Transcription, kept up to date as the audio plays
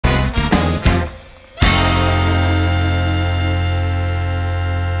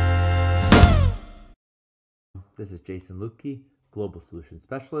This is Jason Lukey, Global Solutions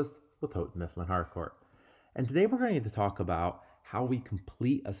Specialist with Houghton Mifflin Harcourt. And today we're going to talk about how we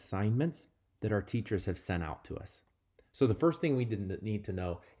complete assignments that our teachers have sent out to us. So the first thing we need to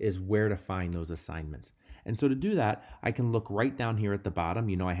know is where to find those assignments. And so to do that, I can look right down here at the bottom.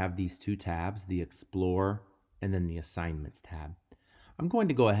 You know, I have these two tabs, the Explore and then the Assignments tab. I'm going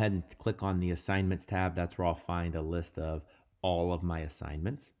to go ahead and click on the Assignments tab. That's where I'll find a list of all of my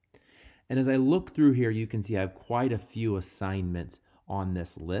assignments. And as I look through here, you can see I have quite a few assignments on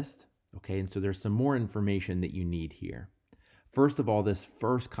this list. Okay, and so there's some more information that you need here. First of all, this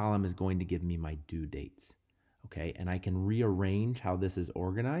first column is going to give me my due dates. Okay, and I can rearrange how this is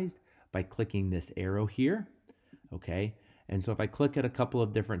organized by clicking this arrow here. Okay, and so if I click it a couple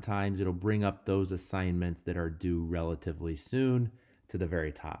of different times, it'll bring up those assignments that are due relatively soon to the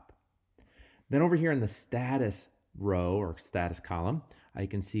very top. Then over here in the status row or status column, I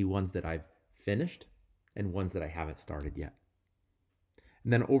can see ones that I've finished and ones that I haven't started yet.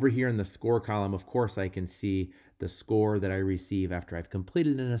 And then over here in the score column, of course, I can see the score that I receive after I've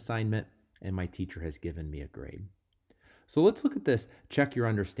completed an assignment and my teacher has given me a grade. So let's look at this check your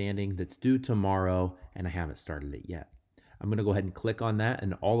understanding that's due tomorrow and I haven't started it yet. I'm going to go ahead and click on that,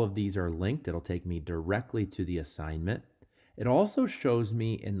 and all of these are linked. It'll take me directly to the assignment. It also shows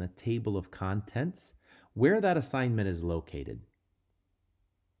me in the table of contents where that assignment is located.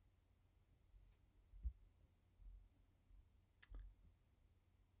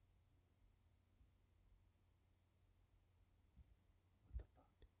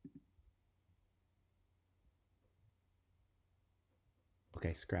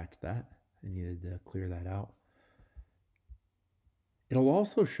 Okay, scratch that. I needed to clear that out. It'll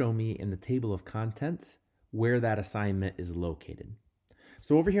also show me in the table of contents where that assignment is located.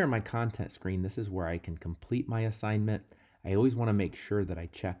 So over here on my content screen, this is where I can complete my assignment. I always want to make sure that I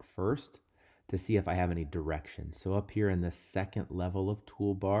check first to see if I have any directions. So up here in the second level of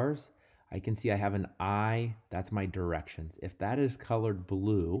toolbars, I can see I have an I, that's my directions. If that is colored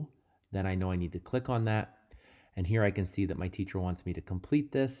blue, then I know I need to click on that. And here I can see that my teacher wants me to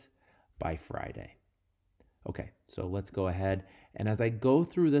complete this by Friday. Okay, so let's go ahead. And as I go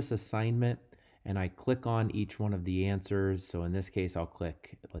through this assignment and I click on each one of the answers, so in this case, I'll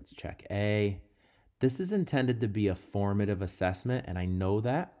click, let's check A. This is intended to be a formative assessment, and I know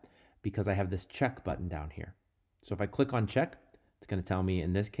that because I have this check button down here. So if I click on check, it's going to tell me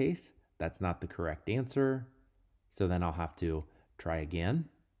in this case, that's not the correct answer. So then I'll have to try again.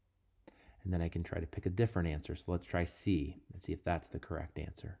 And then I can try to pick a different answer. So let's try C and see if that's the correct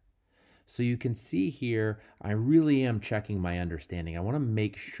answer. So you can see here, I really am checking my understanding. I want to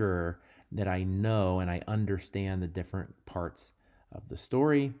make sure that I know and I understand the different parts of the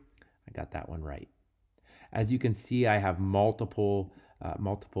story. I got that one right. As you can see, I have multiple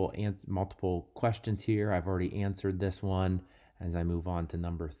questions here. I've already answered this one. As I move on to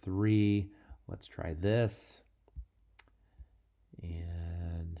number 3, let's try this.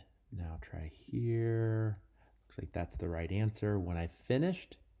 And now try here. Looks like that's the right answer. When I've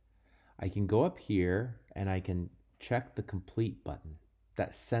finished, I can go up here and I can check the complete button.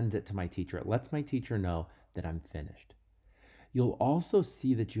 That sends it to my teacher. It lets my teacher know that I'm finished. You'll also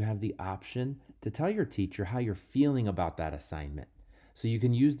see that you have the option to tell your teacher how you're feeling about that assignment. So you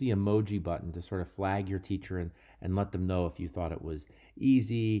can use the emoji button to sort of flag your teacher and let them know if you thought it was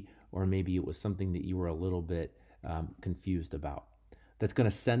easy or maybe it was something that you were a little bit confused about. That's going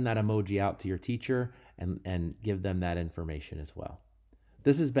to send that emoji out to your teacher and give them that information as well.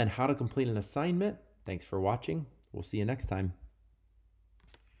 This has been How to Complete an Assignment. Thanks for watching. We'll see you next time.